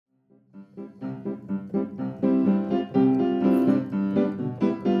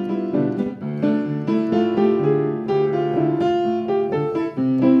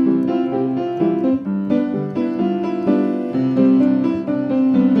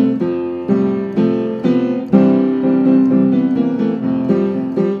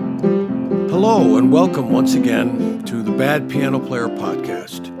and welcome once again to the Bad Piano Player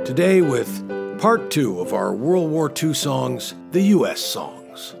Podcast. Today with part 2 of our World War II songs, the U.S.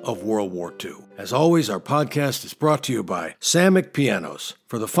 songs of World War II. As always, our podcast is brought to you by Samick Pianos,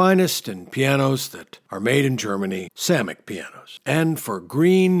 for the finest in pianos that are made in Germany, Samick Pianos, and for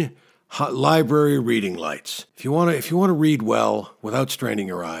green library reading lights. If you want to read well without straining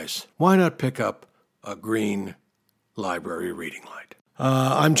your eyes, why not pick up a green library reading light?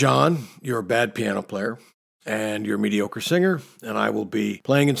 I'm John, your bad piano player, and your mediocre singer, and I will be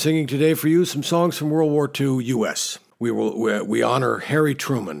playing and singing today for you some songs from World War II, U.S. We honor Harry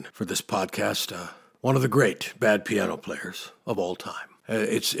Truman for this podcast, one of the great bad piano players of all time.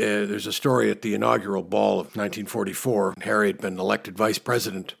 There's a story at the inaugural ball of 1944. Harry had been elected vice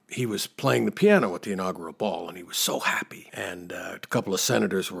president. He was playing the piano at the inaugural ball, and he was so happy. And a couple of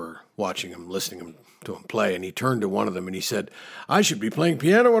senators were watching him, listening to him play, and he turned to one of them and he said, "I should be playing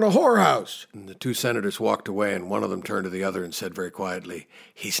piano in a whorehouse." And the two senators walked away, and one of them turned to the other and said very quietly,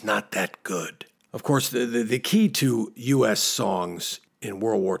 "He's not that good." Of course, the key to U.S. songs in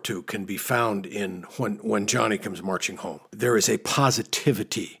World War II can be found in When Johnny Comes Marching Home. There is a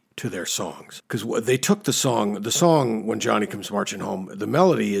positivity to their songs, because they took the song When Johnny Comes Marching Home, the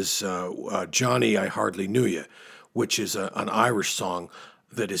melody is Johnny, I Hardly Knew You, which is an Irish song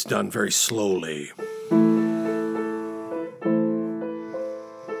that is done very slowly.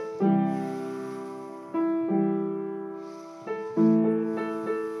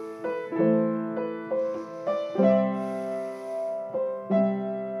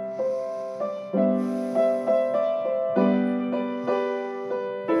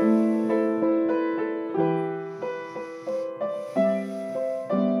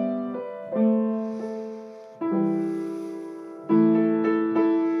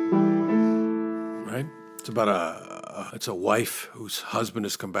 It's a wife whose husband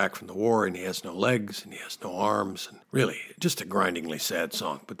has come back from the war and he has no legs and he has no arms, and really just a grindingly sad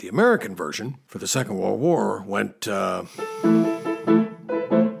song. But the American version for the Second World War went...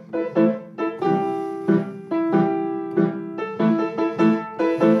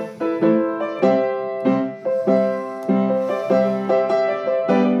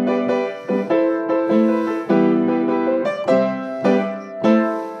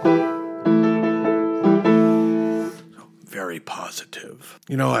 positive.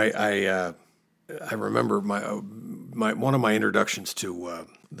 You know, I remember one of my introductions to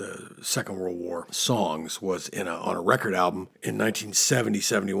the Second World War songs was on a record album in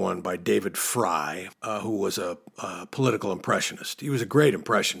 1970-71 by David Frye, who was a political impressionist. He was a great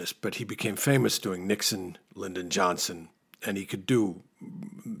impressionist, but he became famous doing Nixon, Lyndon Johnson, and he could do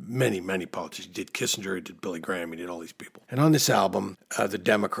many politicians. He did Kissinger, he did Billy Graham, he did all these people. And on this album, the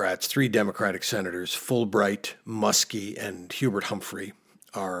Democrats, 3 Democratic senators, Fulbright, Muskie, and Hubert Humphrey,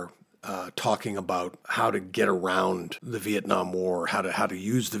 are talking about how to get around the Vietnam War, how to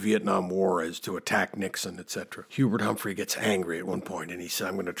use the Vietnam War as to attack Nixon, etc. Hubert Humphrey gets angry at one point, and he says,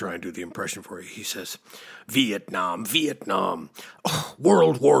 I'm going to try and do the impression for you. He says, Vietnam, oh,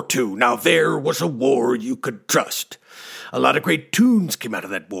 World War II, now there was a war you could trust. A lot of great tunes came out of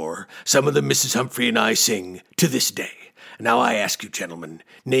that war. Some of them Mrs. Humphrey and I sing to this day. Now I ask you, gentlemen,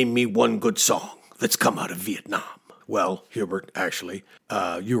 name me one good song that's come out of Vietnam. Well, Hubert, actually,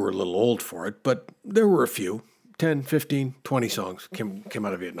 you were a little old for it, but there were a few, 10, 15, 20 songs came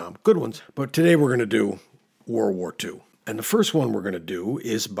out of Vietnam. Good ones. But today we're going to do World War II. And the first one we're going to do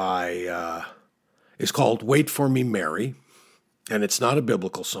is called Wait For Me, Mary. And it's not a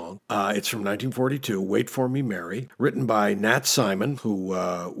biblical song. It's from 1942, Wait For Me, Mary, written by Nat Simon, who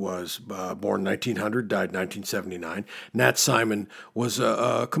was born 1900, died 1979. Nat Simon was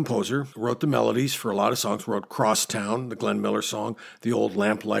a composer, wrote the melodies for a lot of songs, wrote Crosstown, the Glenn Miller song, The Old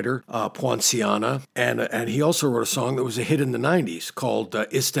Lamplighter, Poinciana, and he also wrote a song that was a hit in the 90s called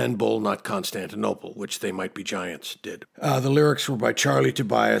Istanbul, Not Constantinople, which They Might Be Giants did. The lyrics were by Charlie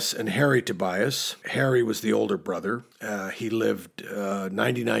Tobias and Harry Tobias. Harry was the older brother. He lived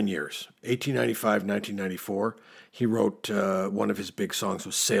 99 years, 1895, 1994. He wrote one of his big songs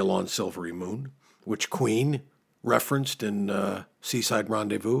was Sail On Silvery Moon, which Queen referenced in Seaside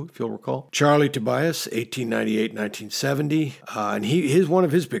Rendezvous, if you'll recall. Charlie Tobias, 1898, 1970. And one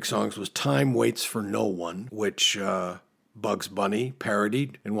of his big songs was Time Waits for No One, which Bugs Bunny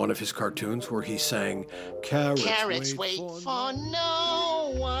parodied in one of his cartoons where he sang, Carrots wait for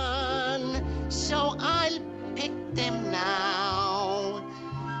no one, so I'll pick them now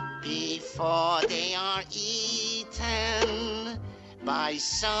before they are eaten by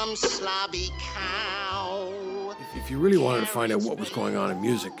some slobby cow. If you really wanted to find out what was going on in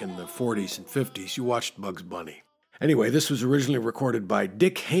music in the 40s and 50s, you watched Bugs Bunny. Anyway, this was originally recorded by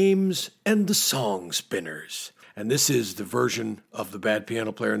Dick Hames and the Song Spinners. And this is the version of The Bad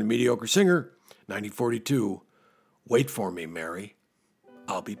Piano Player and the Mediocre Singer, 1942, Wait for Me, Mary.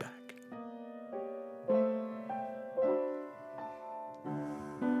 I'll be back.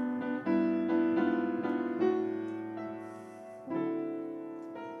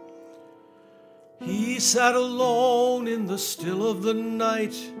 He sat alone in the still of the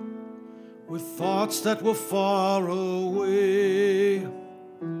night, with thoughts that were far away.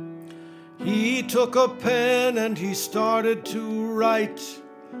 He took a pen and he started to write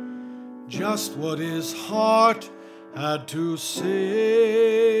just what his heart had to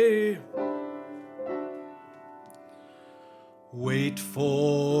say. Wait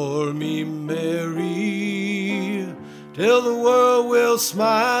for me, Mary, till the world will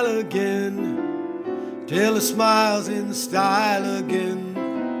smile again, till it smiles in style again,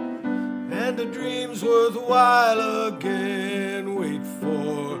 and the dream's worthwhile again. Wait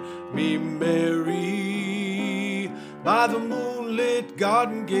for me, Mary, by the moonlit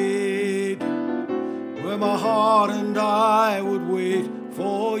garden gate, where my heart and I would wait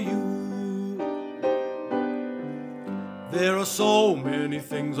for you. There are so many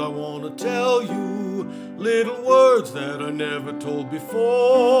things I want to tell you, little words that I never told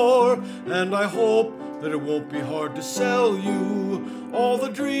before, and I hope that it won't be hard to sell you all the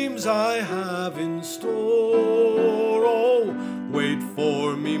dreams I have in store. Oh, wait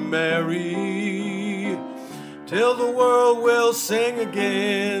for me, Mary, till the world will sing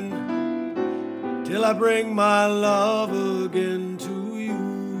again, till I bring my love again to you.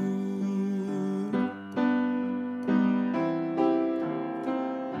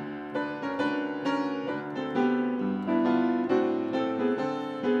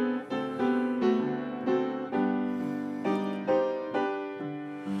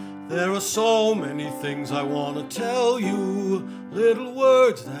 There are so many things I want to tell you, little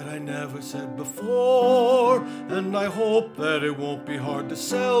words that I never said before, and I hope that it won't be hard to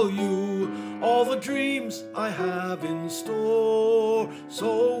sell you all the dreams I have in store.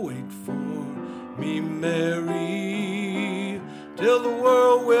 So wait for me, Mary, till the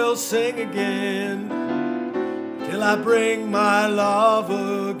world will sing again, till I bring my love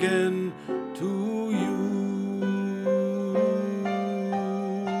again to you.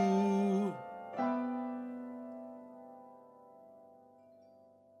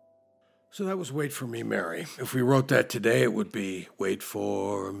 So that was Wait for Me, Mary. If we wrote that today, it would be, wait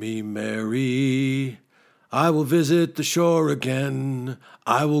for me, Mary, I will visit the shore again,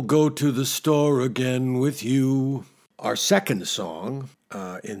 I will go to the store again with you. Our second song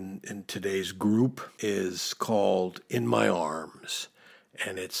in today's group is called In My Arms,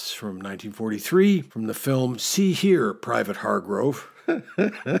 and it's from 1943, from the film See Here, Private Hargrove,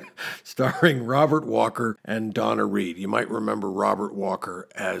 starring Robert Walker and Donna Reed. You might remember Robert Walker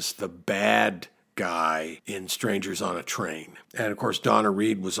as the bad guy in Strangers on a Train. And of course, Donna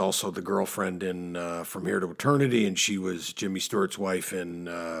Reed was also the girlfriend in From Here to Eternity, and she was Jimmy Stewart's wife in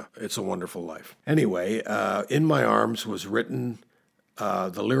It's a Wonderful Life. Anyway, In My Arms was written,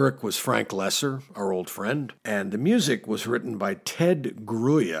 the lyric was Frank Lesser, our old friend, and the music was written by Ted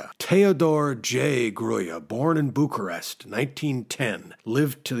Gruya. Theodore J. Gruya, born in Bucharest, 1910,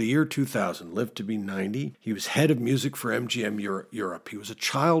 lived to the year 2000, lived to be 90. He was head of music for MGM Europe. He was a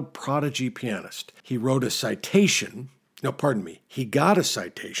child prodigy pianist. He wrote a citation, he got a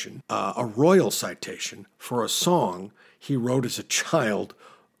citation, a royal citation, for a song he wrote as a child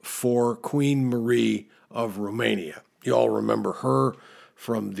for Queen Marie of Romania. You all remember her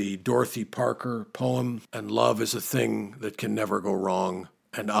from the Dorothy Parker poem, and love is a thing that can never go wrong,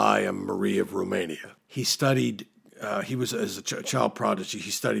 and I am Marie of Romania. He studied, he was as a child prodigy, he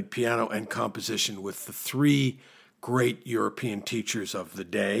studied piano and composition with the three great European teachers of the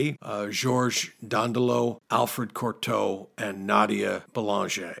day, Georges Dandelot, Alfred Cortot, and Nadia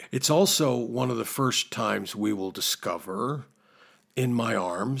Boulanger. It's also one of the first times we will discover In My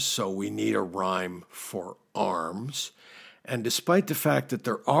Arms, so we need a rhyme for arms. And despite the fact that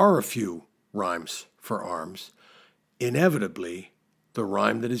there are a few rhymes for arms, inevitably the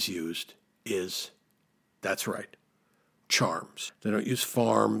rhyme that is used is, that's right, charms. They don't use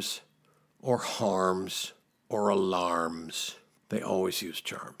farms or harms or alarms. They always use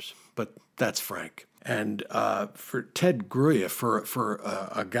charms. But that's Frank. And for Ted Gruya, for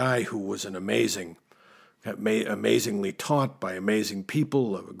a guy who was an amazingly taught by amazing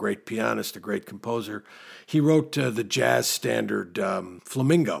people, a great pianist, a great composer, he wrote the jazz standard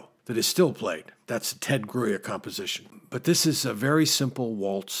Flamingo that is still played. That's a Ted Gruya composition. But this is a very simple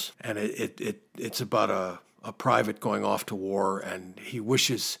waltz, and it's about a private going off to war, and he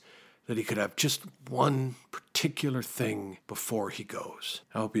wishes that he could have just one particular thing before he goes.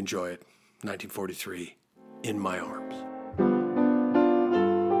 I hope you enjoy it. 1943, In My Arms.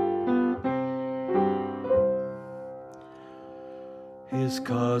 His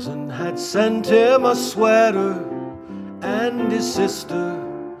cousin had sent him a sweater, and his sister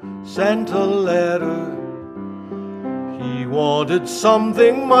sent a letter. He wanted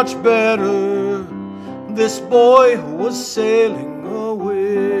something much better. This boy was sailing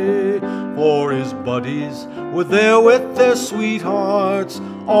away, for his buddies were there with their sweethearts,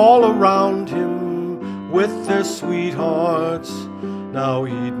 all around him with their sweethearts. Now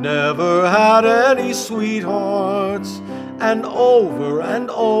he'd never had any sweethearts, and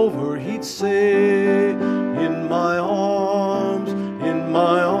over he'd say, in my arms,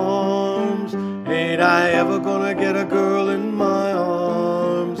 ain't I ever gonna get a girl in my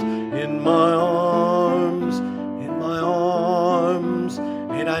arms, in my arms,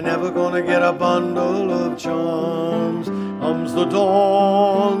 ain't I never gonna get a bundle of charms. Comes the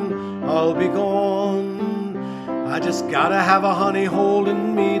dawn, I'll be gone, I just gotta have a honey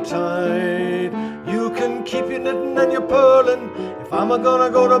holding me tight. You can keep your knitting and your purling, if I'm gonna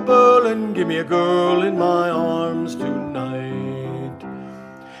go to Berlin, give me a girl in my arms tonight.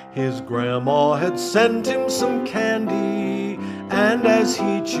 His grandma had sent him some candy, and as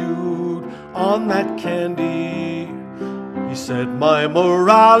he chewed on that candy, he said, my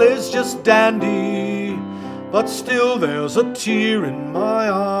morale is just dandy, but still there's a tear in my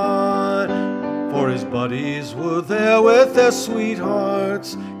eye. For his buddies were there with their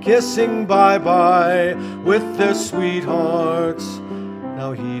sweethearts, kissing bye-bye with their sweethearts.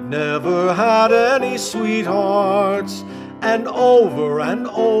 Now he'd never had any sweethearts, and over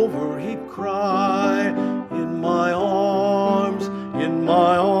he'd cry, in my arms,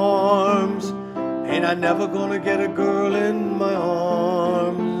 ain't I never gonna get a girl in my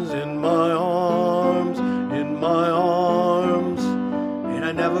arms, in my arms, ain't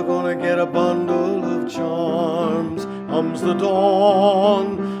I never gonna get a bundle of charms. Comes the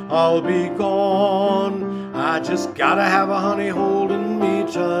dawn, I'll be gone, I just gotta have a honey holding me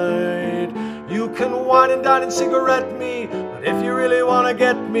tight. You can wine and dine and cigarette me, but if you really wanna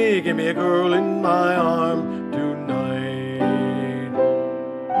get me, give me a girl in my arm tonight.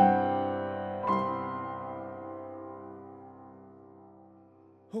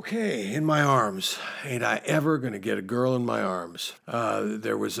 Okay, In My Arms. Ain't I ever gonna get a girl in my arms?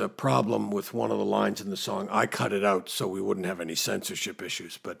 There was a problem with one of the lines in the song. I cut it out so we wouldn't have any censorship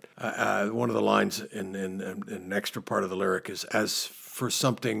issues, but one of the lines in an extra part of the lyric is, as for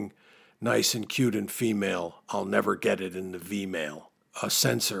something nice and cute and female, I'll never get it in the V-mail. A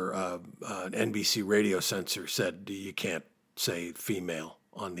censor, an NBC radio censor, said you can't say female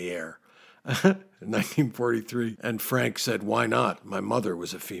on the air. 1943. And Frank said, why not? My mother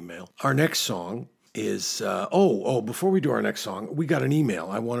was a female. Our next song is, before we do our next song, we got an email.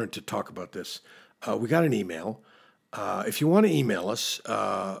 I wanted to talk about this. We got an email. If you want to email us,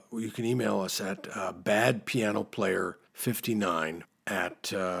 you can email us at badpianoplayer59 at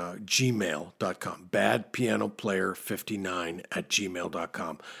gmail.com. Badpianoplayer59 at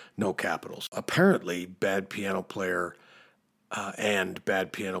gmail.com. No capitals. Apparently, Bad Piano Player and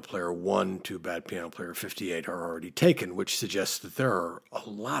Bad Piano Player 1 to Bad Piano Player 58 are already taken, which suggests that there are a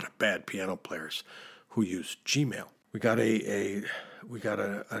lot of bad piano players who use Gmail. We got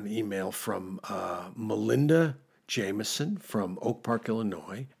an email from Melinda Jameson from Oak Park,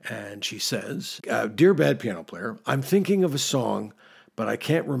 Illinois, and she says, Dear Bad Piano Player, I'm thinking of a song, but I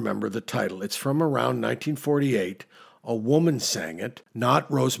can't remember the title. It's from around 1948. A woman sang it,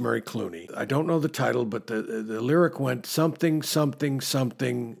 not Rosemary Clooney. I don't know the title, but the lyric went something, something,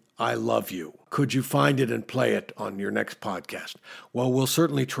 something, I love you. Could you find it and play it on your next podcast? Well, we'll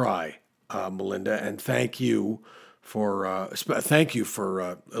certainly try, Melinda, and thank you for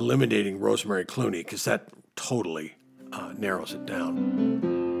eliminating Rosemary Clooney, because that totally narrows it down.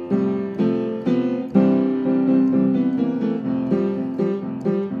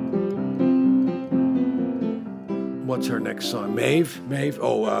 What's our next song? Maeve?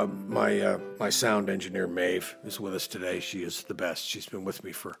 Oh, my sound engineer, Maeve, is with us today. She is the best. She's been with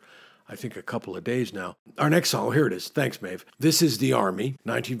me for, I think, a couple of days now. Our next song, here it is. Thanks, Maeve. This is The Army,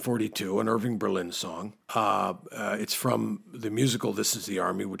 1942, an Irving Berlin song. It's from the musical This Is the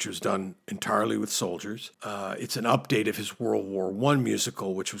Army, which was done entirely with soldiers. It's an update of his World War I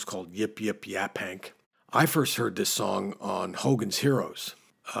musical, which was called Yip Yip Yap Hank. I first heard this song on Hogan's Heroes,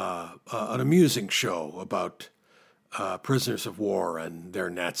 an amusing show about prisoners of war and their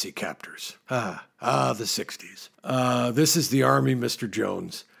Nazi captors. The 60s. This is The Army, Mr.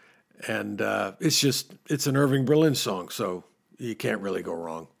 Jones. And it's an Irving Berlin song, so you can't really go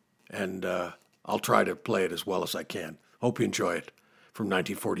wrong. and I'll try to play it as well as I can. Hope you enjoy it. From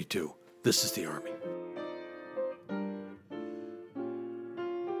 1942, this is the Army.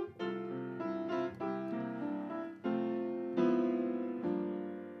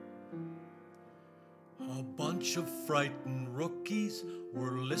 A bunch of frightened rookies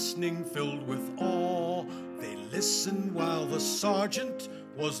were listening, filled with awe. They listened while the sergeant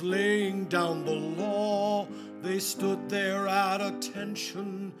was laying down the law. They stood there at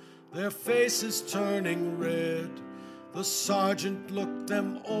attention, their faces turning red. The sergeant looked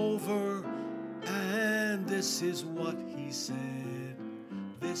them over, and this is what he said.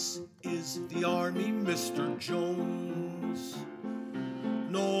 This is the Army, Mr. Jones.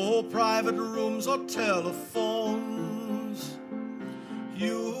 No private rooms or telephones.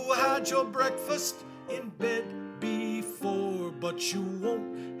 You had your breakfast in bed before, but you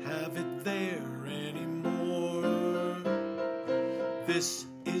won't have it there anymore. This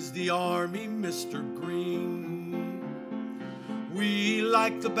is the Army, Mr. Green. We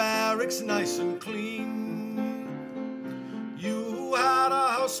like the barracks nice and clean. You had a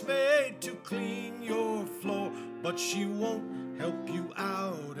housemaid to clean your floor, but she won't help you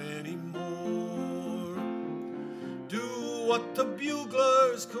out anymore. Do what the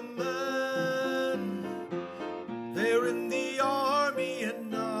buglers command. They're in the Army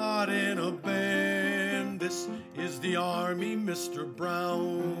and not in a band. This is the Army, Mr.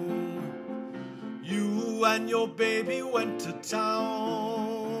 Brown. You and your baby went to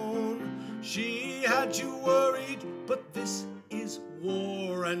town. She had you worried, but this is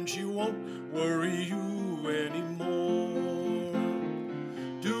war, and she won't worry you anymore.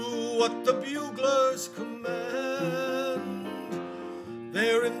 Do what the buglers command.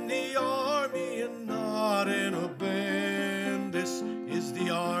 They're in the Army and not in a band. This is the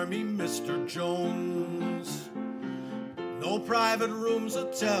Army, Mr. Jones. No private rooms or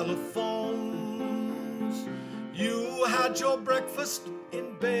telephones. You had your breakfast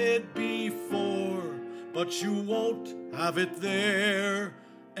in bed before, but you won't have it there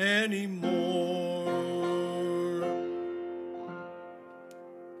anymore.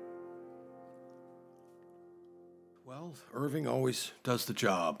 Well, Irving always does the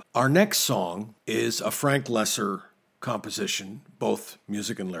job. Our next song is a Frank Loesser composition, both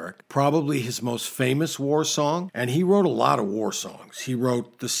music and lyric, probably his most famous war song, and he wrote a lot of war songs. He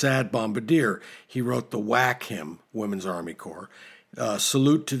wrote The Sad Bombardier, he wrote the WAC hymn, Women's Army Corps,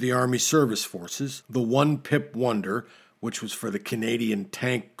 Salute to the Army Service Forces, the One Pip Wonder, which was for the Canadian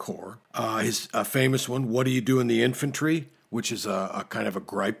Tank Corps, his famous one, What Do You Do in the Infantry?, which is a kind of a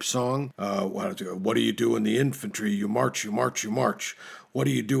gripe song. What do you do in the infantry? You march, you march, you march. What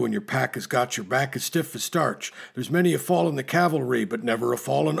do you do when your pack has got your back as stiff as starch? There's many a fall in the cavalry, but never a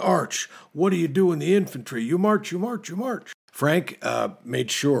fallen arch. What do you do in the infantry? You march, you march, you march. Frank made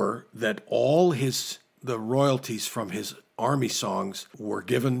sure that all the royalties from his army songs were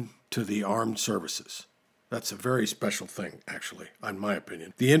given to the armed services. That's a very special thing, actually, in my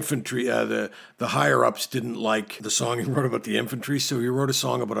opinion. The infantry, the higher-ups didn't like the song he wrote about the infantry, so he wrote a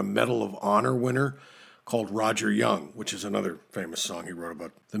song about a Medal of Honor winner called Roger Young, which is another famous song he wrote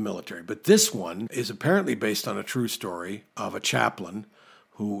about the military. But this one is apparently based on a true story of a chaplain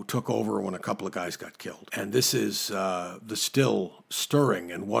who took over when a couple of guys got killed. And this is the still stirring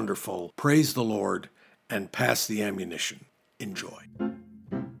and wonderful Praise the Lord and Pass the Ammunition. Enjoy.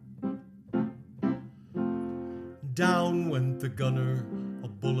 Down went the gunner, a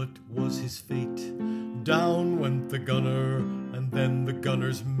bullet was his fate. Down went the gunner, and then the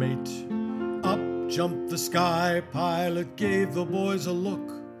gunner's mate. Up jumped the sky pilot, gave the boys a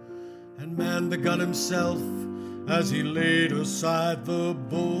look, and manned the gun himself as he laid aside the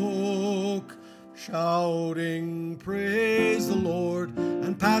book, shouting, Praise the Lord,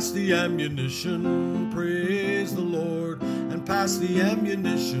 and pass the ammunition. Praise the Lord, and pass the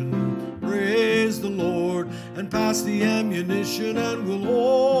ammunition. Praise the Lord, and pass the ammunition, and we'll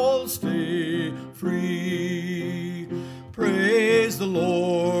all stay free. Praise the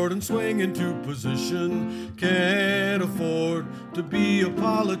Lord, and swing into position. Can't afford to be a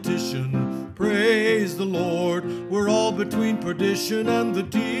politician. Praise the Lord, we're all between perdition and the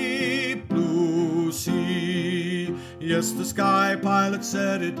deep blue sea. Yes, the sky pilot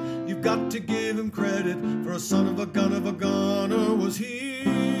said it, you've got to give him credit, for a son of a gunner was he.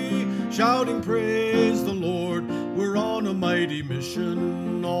 Shouting, praise the Lord, we're on a mighty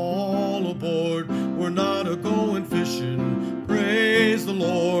mission, all aboard, we're not a-going fishing. Praise the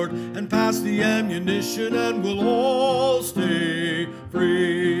Lord, and pass the ammunition, and we'll all stay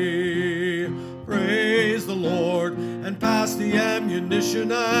free. Praise the Lord, and pass the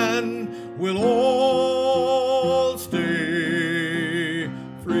ammunition, and we'll all stay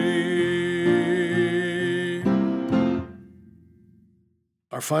free.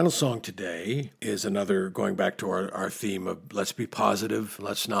 Our final song today is another, going back to our theme of let's be positive,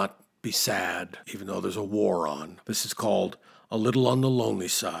 let's not be sad, even though there's a war on. This is called A Little on the Lonely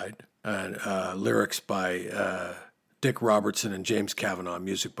Side, and lyrics by Dick Robertson and James Kavanaugh,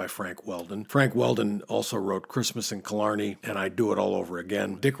 music by Frank Weldon. Frank Weldon also wrote Christmas in Killarney and I Do It All Over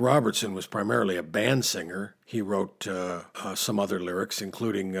Again. Dick Robertson was primarily a band singer. He wrote some other lyrics,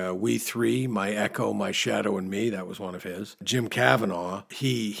 including We Three, My Echo, My Shadow, and Me. That was one of his. Jim Kavanaugh,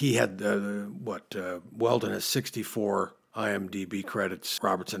 he had, Weldon has 64 IMDb credits.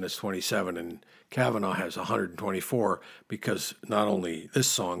 Robertson has 27, and Kavanaugh has 124 because not only this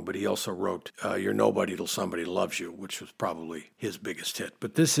song, but he also wrote You're Nobody Till Somebody Loves You, which was probably his biggest hit.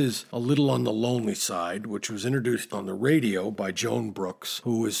 But this is A Little on the Lonely Side, which was introduced on the radio by Joan Brooks,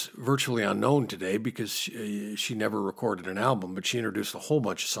 who is virtually unknown today because she never recorded an album, but she introduced a whole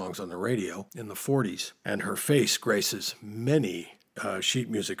bunch of songs on the radio in the 40s, and her face graces many sheet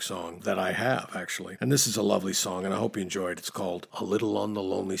music song that I have, actually. And this is a lovely song, and I hope you enjoy it. It's called A Little on the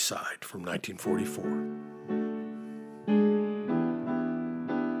Lonely Side from 1944.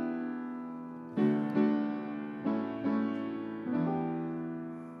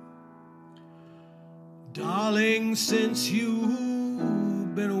 Darling, since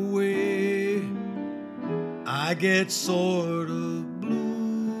you've been away, I get sort of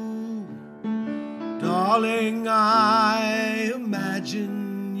blue. Darling, I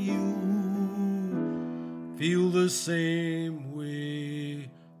imagine you feel the same way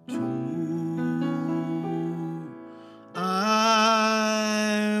too.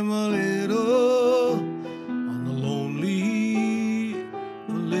 I'm a little on the lonely,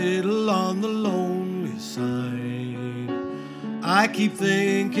 a little on the lonely side. I keep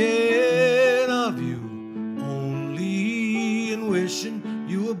thinking of you only and wishing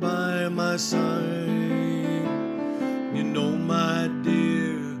you were by my side. You know, my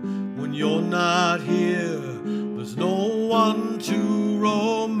dear, when you're not here, there's no one to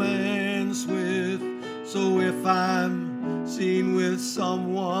romance with. So if I'm seen with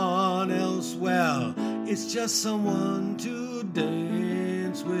someone else, well, it's just someone to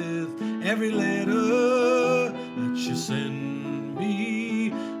dance with. Every letter that you send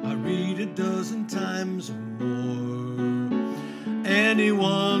me, I read a dozen times or more. Any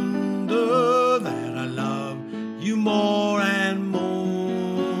wonder that I love you more and more?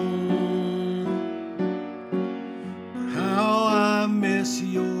 How I miss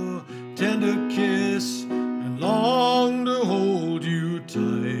your tender kiss and long to hold you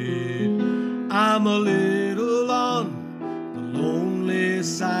tight. I'm a little on the lonely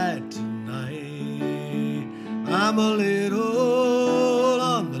side tonight. I'm a little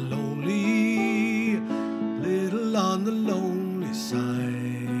on the lonely, little on the lonely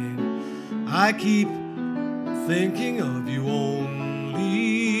side. I keep thinking of you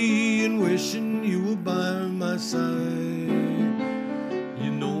only and wishing you were by my side.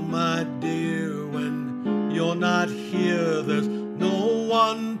 You know, my dear, when you're not here, there's no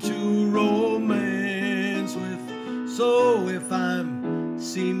one to romance with. So if I'm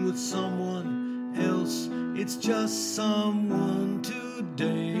seen with someone else, it's just someone to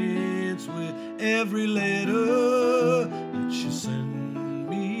dance with. Every letter that you send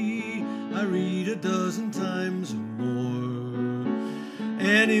me, I read a dozen times or more.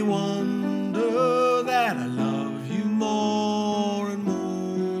 Any wonder that I love you more and more?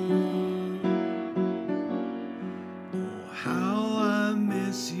 Oh, how I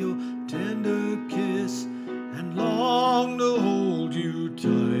miss your tender kiss and long to hold you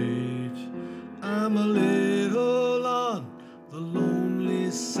tight. I'm a little on the lonely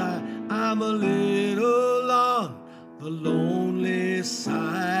side. I'm a little on the lonely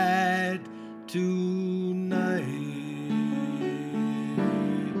side tonight.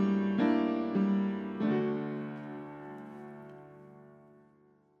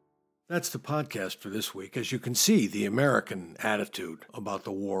 That's the podcast for this week. As you can see, the American attitude about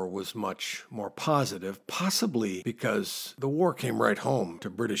the war was much more positive, possibly because the war came right home to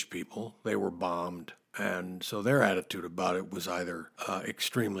British people. They were bombed, and so their attitude about it was either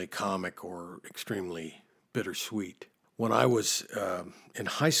extremely comic or extremely bittersweet. When I was in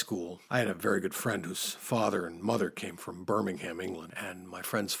high school, I had a very good friend whose father and mother came from Birmingham, England, and my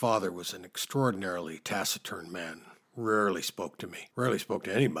friend's father was an extraordinarily taciturn man. Rarely spoke to me, rarely spoke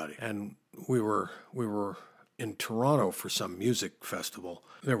to anybody. And we were in Toronto for some music festival.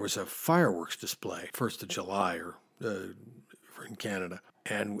 There was a fireworks display, 1st of July or in Canada.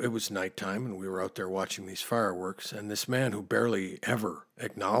 And it was nighttime, and we were out there watching these fireworks. And this man who barely ever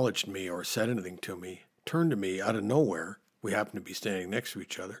acknowledged me or said anything to me turned to me out of nowhere. We happened to be standing next to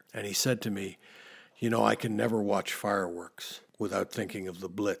each other. And he said to me, You know, I can never watch fireworks without thinking of the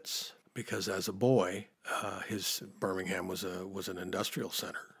Blitz, because as a boy, his Birmingham was an industrial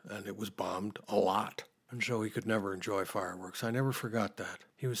center, and it was bombed a lot. And so he could never enjoy fireworks. I never forgot that.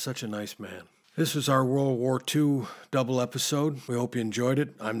 He was such a nice man. This was our World War II double episode. We hope you enjoyed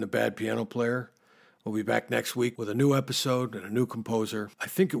it. I'm the Bad Piano Player. We'll be back next week with a new episode and a new composer. I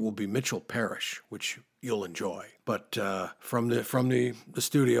think it will be Mitchell Parrish, which you'll enjoy. But from the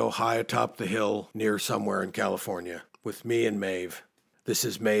studio high atop the hill near somewhere in California with me and Maeve, this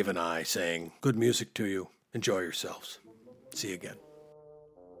is Maeve and I saying good music to you. Enjoy yourselves. See you again.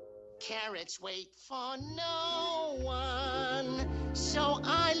 Carrots wait for no one, so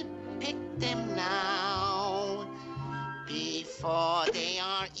I'll pick them now before they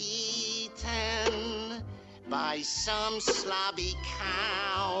are eaten by some slobby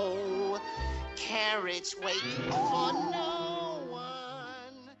cow. Carrots wait for no